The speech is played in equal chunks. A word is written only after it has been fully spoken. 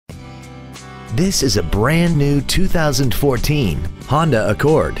This is a brand new 2014 Honda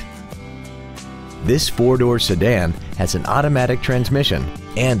Accord. This four-door sedan has an automatic transmission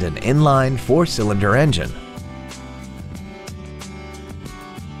and an inline four-cylinder engine.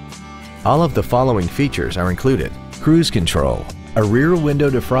 All of the following features are included: cruise control, a rear window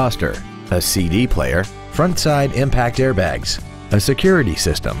defroster, a CD player, front side impact airbags, a security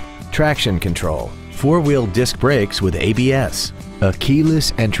system, traction control, four-wheel disc brakes with ABS, a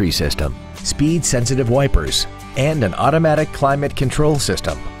keyless entry system, speed-sensitive wipers, and an automatic climate control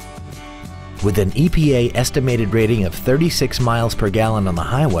system. With an EPA estimated rating of 36 miles per gallon on the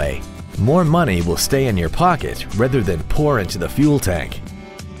highway, more money will stay in your pocket rather than pour into the fuel tank.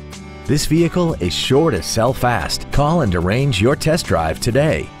 This vehicle is sure to sell fast. Call and arrange your test drive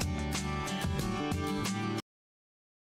today.